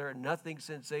spectacular, nothing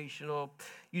sensational.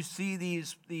 You see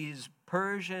these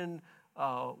Persian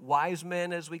wise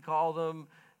men, as we call them.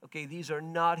 Okay, these are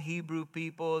not Hebrew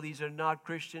people. These are not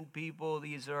Christian people.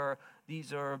 These are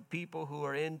people who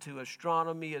are into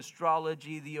astronomy,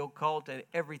 astrology, the occult, and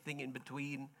everything in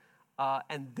between.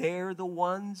 And they're the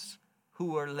ones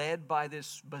who are led by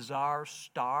this bizarre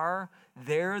star.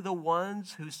 They're the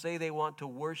ones who say they want to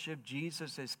worship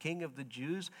Jesus as King of the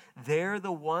Jews. They're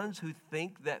the ones who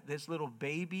think that this little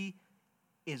baby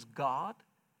is God.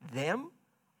 Them,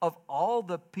 of all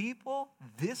the people,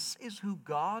 this is who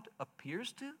God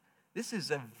appears to. This is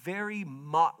a very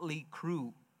motley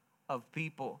crew of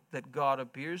people that God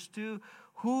appears to.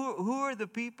 Who are the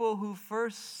people who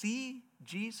first see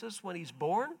Jesus when he's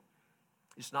born?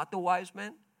 It's not the wise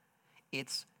men.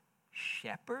 It's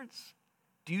shepherds.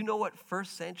 Do you know what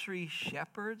first century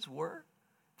shepherds were?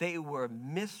 They were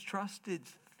mistrusted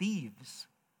thieves,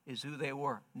 is who they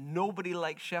were. Nobody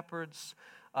liked shepherds.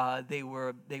 They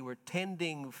were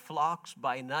tending flocks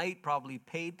by night, probably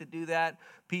paid to do that.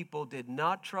 People did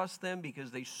not trust them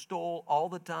because they stole all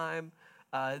the time.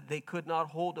 They could not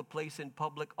hold a place in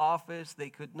public office. They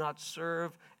could not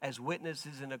serve as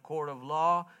witnesses in a court of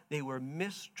law. They were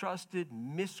mistrusted,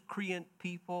 miscreant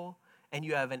people. And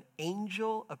you have an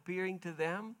angel appearing to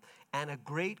them and a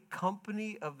great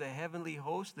company of the heavenly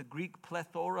host, the Greek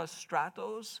plethora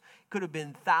stratos. Could have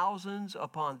been thousands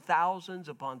upon thousands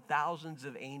upon thousands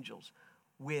of angels.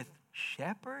 With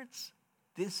shepherds,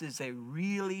 this is a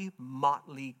really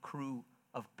motley crew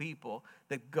of people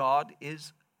that God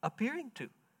is appearing to.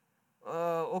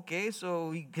 Okay, so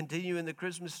we continue in the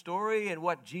Christmas story, and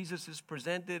what Jesus is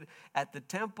presented at the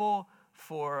temple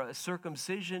for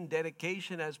circumcision,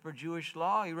 dedication as per Jewish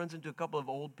law. He runs into a couple of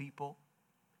old people,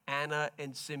 Anna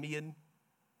and Simeon,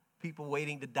 people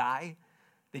waiting to die.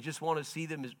 They just want to see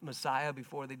the Messiah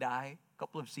before they die. A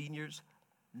couple of seniors,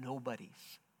 nobodies.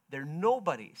 They're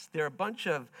nobodies. They're a bunch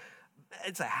of,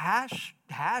 it's a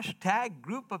hashtag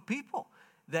group of people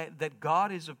that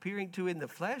God is appearing to in the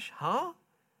flesh, huh?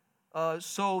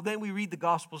 So then we read the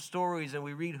gospel stories and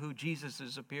we read who Jesus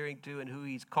is appearing to and who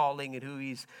he's calling and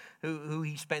who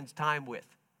he spends time with.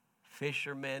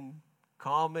 Fishermen,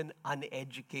 common,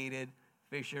 uneducated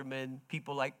fishermen,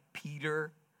 people like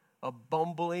Peter, a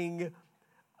bumbling,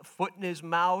 foot in his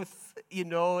mouth,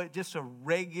 just a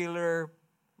regular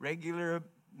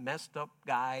messed up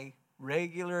guy,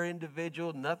 regular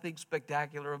individual, nothing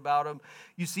spectacular about him.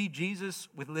 You see Jesus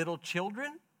with little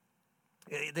children.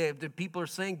 The people are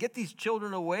saying, get these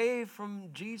children away from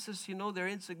Jesus. They're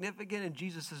insignificant. And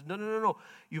Jesus says, no.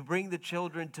 You bring the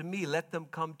children to me. Let them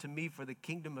come to me, for the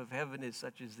kingdom of heaven is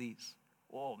such as these.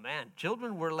 Oh, man.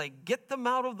 Children were like, get them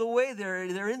out of the way.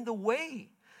 They're in the way.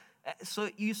 So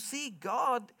you see,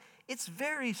 God, it's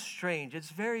very strange.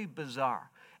 It's very bizarre.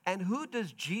 And who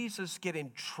does Jesus get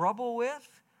in trouble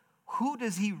with? Who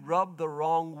does he rub the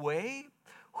wrong way?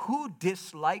 Who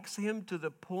dislikes him to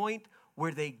the point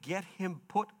where they get him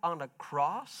put on a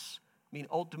cross? I mean,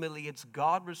 ultimately, it's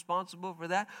God responsible for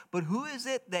that. But who is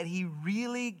it that he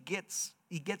really gets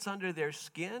under their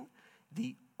skin?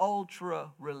 The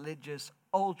ultra-religious,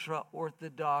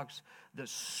 ultra-orthodox, the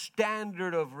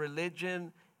standard of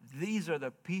religion. These are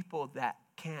the people that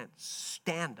can't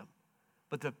stand him.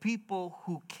 But the people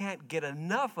who can't get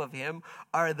enough of him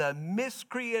are the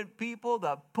miscreant people,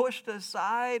 the pushed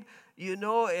aside.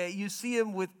 You see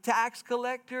him with tax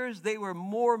collectors. They were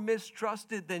more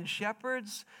mistrusted than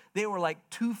shepherds. They were like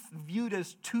viewed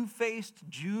as two-faced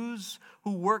Jews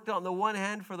who worked on the one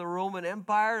hand for the Roman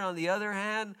Empire, and on the other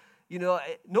hand,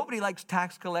 nobody likes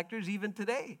tax collectors even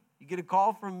today. You get a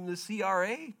call from the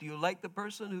CRA. Do you like the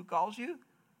person who calls you?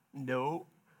 No.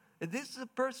 These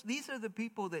are the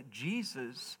people that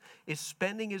Jesus is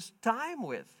spending his time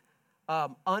with.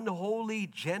 Unholy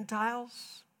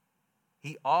Gentiles.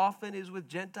 He often is with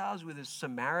Gentiles, with a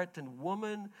Samaritan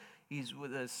woman. He's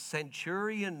with a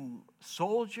centurion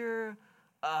soldier.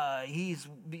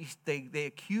 They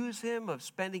accuse him of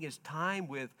spending his time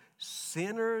with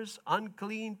sinners,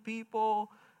 unclean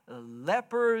people,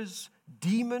 lepers,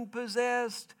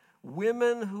 demon-possessed,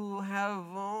 women who have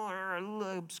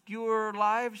obscure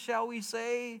lives, shall we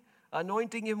say,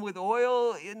 anointing him with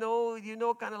oil. You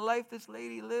know kind of life this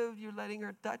lady lived. You're letting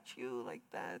her touch you like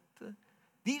that.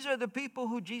 These are the people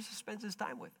who Jesus spends his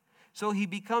time with. So he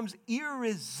becomes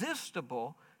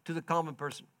irresistible to the common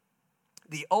person.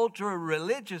 The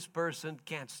ultra-religious person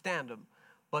can't stand him,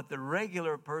 but the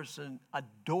regular person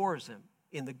adores him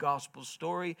in the gospel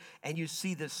story. And you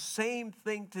see the same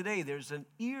thing today. There's an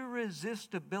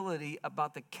irresistibility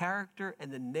about the character and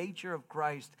the nature of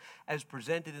Christ as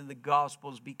presented in the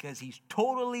gospels because he's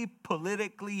totally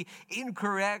politically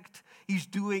incorrect. He's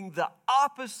doing the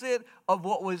opposite of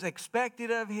what was expected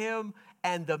of him,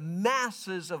 and the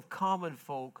masses of common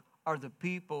folk are the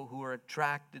people who are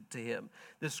attracted to him.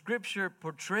 The scripture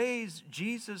portrays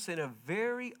Jesus in a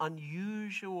very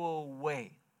unusual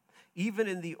way. Even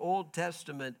in the Old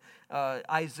Testament,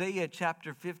 Isaiah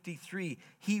chapter 53,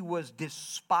 he was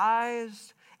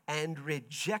despised and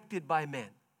rejected by men.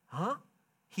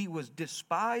 He was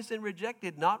despised and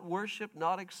rejected, not worshiped,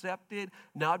 not accepted,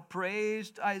 not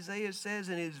praised. Isaiah says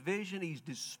in his vision, he's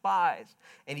despised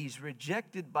and he's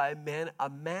rejected by men, a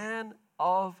man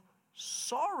of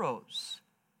sorrows.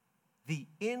 The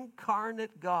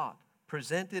incarnate God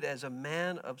presented as a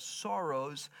man of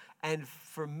sorrows and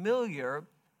familiar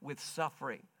with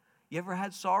suffering. You ever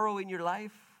had sorrow in your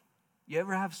life? You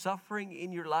ever have suffering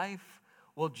in your life?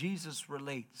 Well, Jesus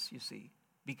relates, you see,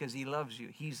 because he loves you.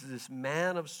 He's this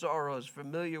man of sorrows,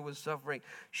 familiar with suffering.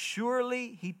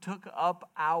 Surely he took up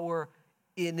our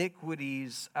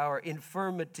iniquities, our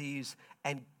infirmities,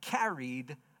 and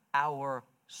carried our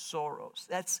sorrows.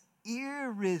 That's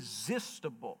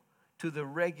irresistible to the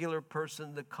regular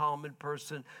person, the common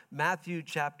person. Matthew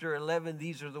chapter 11,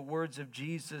 these are the words of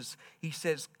Jesus. He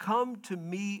says, "Come to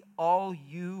me, all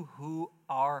you who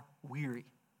are weary."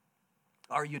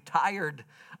 Are you tired?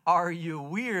 Are you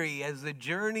weary? Has the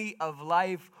journey of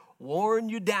life worn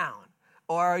you down?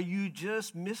 Or are you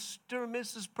just Mr. and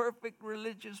Mrs. Perfect,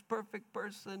 religious, perfect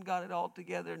person, got it all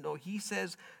together? No, he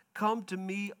says, "Come to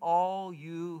me, all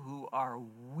you who are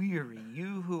weary,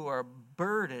 you who are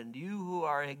burdened, you who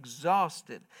are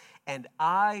exhausted, and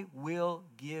I will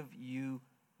give you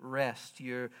rest."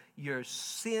 Your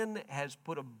sin has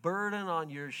put a burden on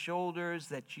your shoulders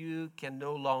that you can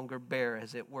no longer bear,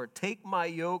 as it were. Take my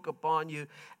yoke upon you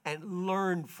and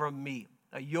learn from me.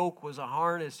 A yoke was a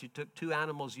harness. You took two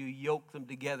animals, you yoked them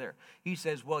together. He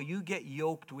says, well, you get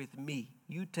yoked with me.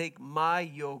 You take my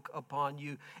yoke upon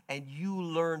you and you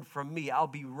learn from me. I'll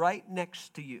be right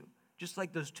next to you. Just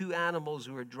like those two animals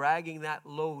who are dragging that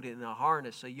load in a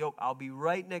harness, a yoke, I'll be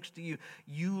right next to you.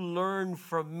 You learn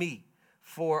from me,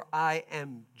 for I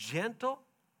am gentle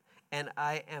and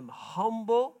I am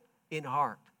humble in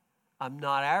heart. I'm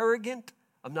not arrogant.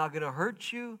 I'm not going to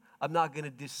hurt you. I'm not going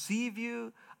to deceive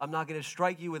you. I'm not going to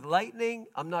strike you with lightning.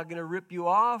 I'm not going to rip you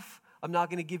off. I'm not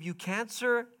going to give you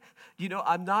cancer.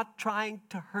 I'm not trying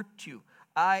to hurt you.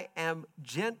 I am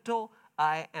gentle.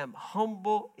 I am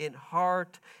humble in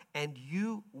heart, and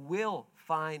you will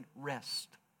find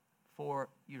rest for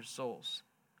your souls.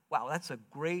 Wow, that's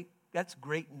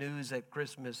great news at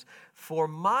Christmas. For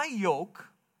my yoke,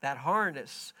 that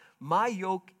harness, my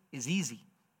yoke is easy.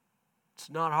 It's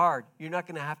not hard. You're not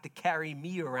going to have to carry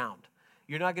me around.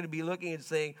 You're not going to be looking and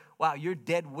saying, wow, you're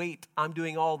dead weight. I'm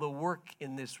doing all the work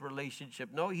in this relationship.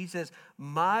 No, he says,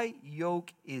 my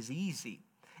yoke is easy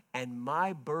and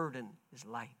my burden is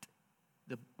light.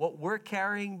 What we're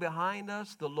carrying behind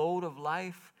us, the load of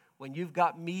life, when you've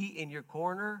got me in your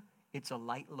corner, it's a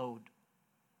light load.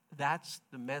 That's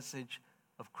the message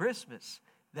of Christmas.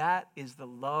 That is the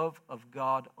love of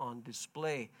God on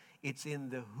display. It's in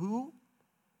the who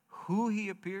he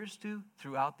appears to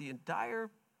throughout the entire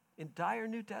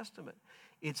New Testament.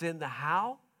 It's in the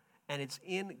how, and it's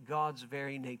in God's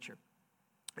very nature.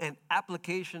 And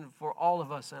application for all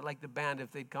of us. I'd like the band,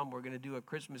 if they'd come, we're going to do a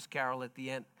Christmas carol at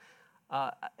the end.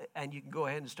 And you can go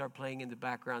ahead and start playing in the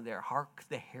background there. Hark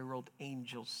the herald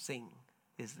angels sing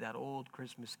is that old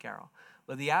Christmas carol.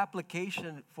 But the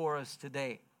application for us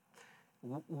today,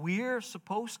 we're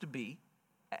supposed to be,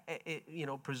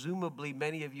 presumably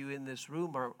many of you in this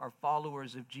room are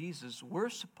followers of Jesus. We're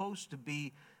supposed to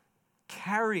be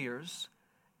carriers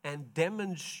and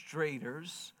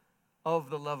demonstrators of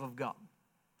the love of God.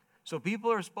 So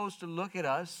people are supposed to look at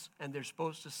us and they're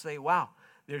supposed to say, wow,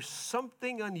 there's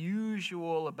something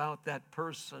unusual about that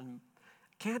person.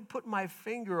 Can't put my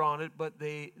finger on it, but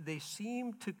they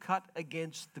seem to cut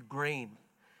against the grain.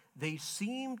 They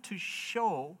seem to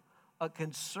show a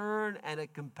concern and a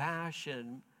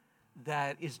compassion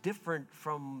that is different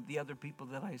from the other people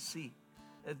that I see.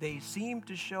 They seem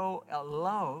to show a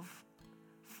love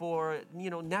for,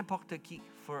 n'importe qui,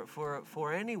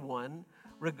 for anyone,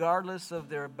 regardless of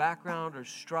their background or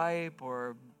stripe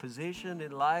or position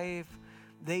in life.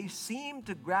 They seem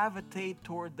to gravitate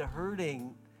toward the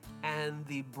hurting and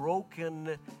the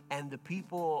broken and the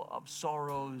people of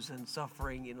sorrows and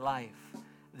suffering in life.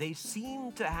 They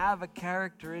seem to have a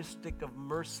characteristic of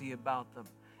mercy about them,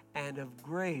 and of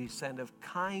grace and of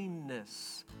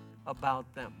kindness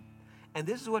about them. And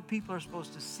this is what people are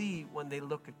supposed to see when they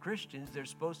look at Christians. They're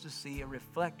supposed to see a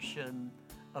reflection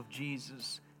of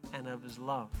Jesus and of his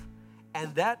love.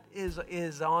 And that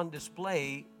is on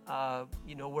display.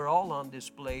 We're all on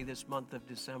display this month of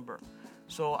December.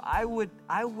 So I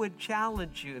would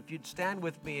challenge you, if you'd stand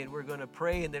with me, and we're going to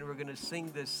pray, and then we're going to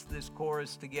sing this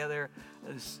chorus together,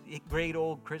 this great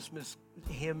old Christmas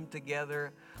hymn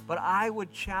together. But I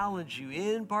would challenge you,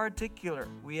 in particular,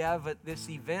 we have this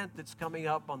event that's coming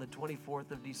up on the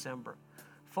 24th of December.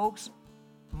 Folks,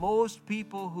 most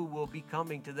people who will be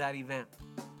coming to that event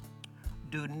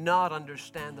do not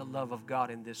understand the love of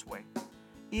God in this way.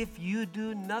 If you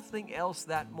do nothing else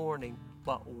that morning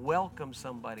but welcome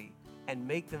somebody and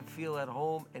make them feel at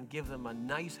home and give them a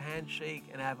nice handshake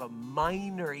and have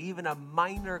even a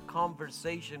minor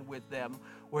conversation with them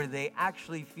where they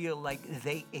actually feel like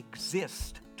they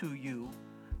exist to you,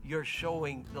 you're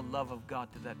showing the love of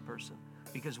God to that person.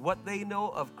 Because what they know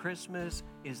of Christmas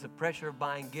is the pressure of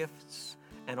buying gifts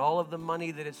and all of the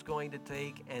money that it's going to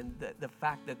take, and the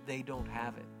fact that they don't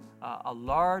have it. A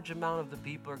large amount of the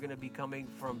people are going to be coming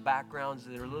from backgrounds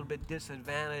that are a little bit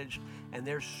disadvantaged, and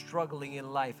they're struggling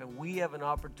in life. And we have an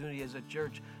opportunity as a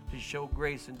church to show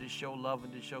grace and to show love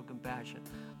and to show compassion.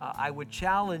 I would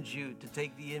challenge you to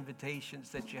take the invitations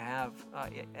that you have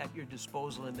at your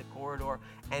disposal in the corridor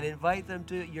and invite them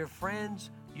to your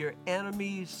friends, your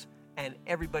enemies, and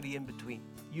everybody in between.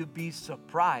 You'd be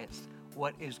surprised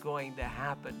what is going to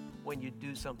happen when you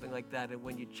do something like that and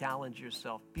when you challenge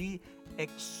yourself. Be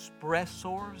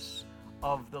expressors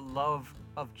of the love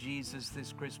of Jesus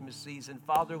this Christmas season.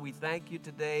 Father, we thank you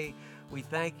today. We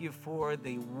thank you for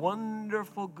the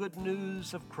wonderful good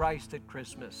news of Christ at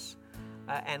Christmas.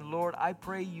 And Lord, I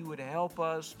pray you would help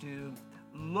us to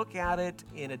look at it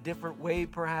in a different way,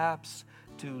 perhaps,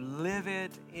 to live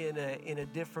it in a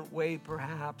different way,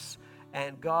 perhaps.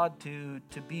 And God, to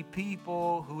be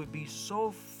people who would be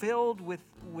so filled with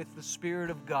the Spirit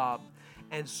of God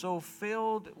and so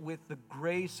filled with the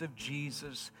grace of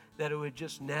Jesus that it would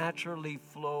just naturally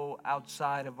flow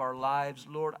outside of our lives.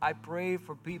 Lord, I pray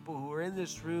for people who are in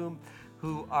this room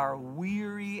who are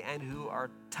weary and who are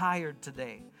tired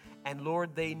today. And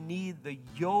Lord, they need the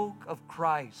yoke of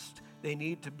Christ. They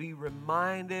need to be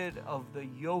reminded of the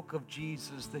yoke of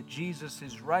Jesus, that Jesus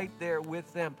is right there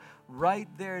with them, right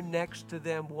there next to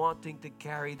them, wanting to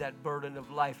carry that burden of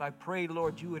life. I pray,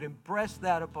 Lord, you would impress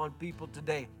that upon people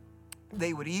today.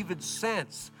 They would even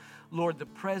sense, Lord, the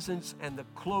presence and the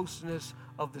closeness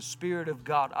of the Spirit of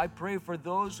God. I pray for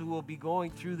those who will be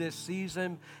going through this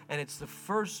season, and it's the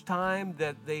first time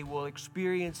that they will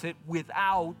experience it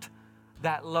without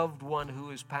that loved one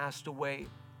who has passed away.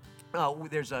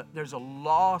 There's a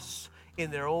loss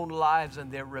in their own lives,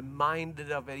 and they're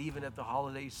reminded of it even at the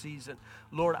holiday season.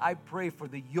 Lord, I pray for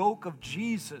the yoke of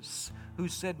Jesus, who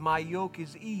said, my yoke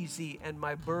is easy and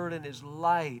my burden is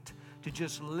light, to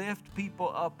just lift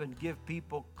people up and give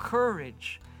people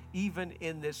courage even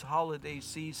in this holiday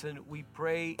season. We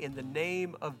pray in the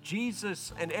name of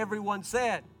Jesus, and everyone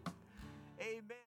said, amen.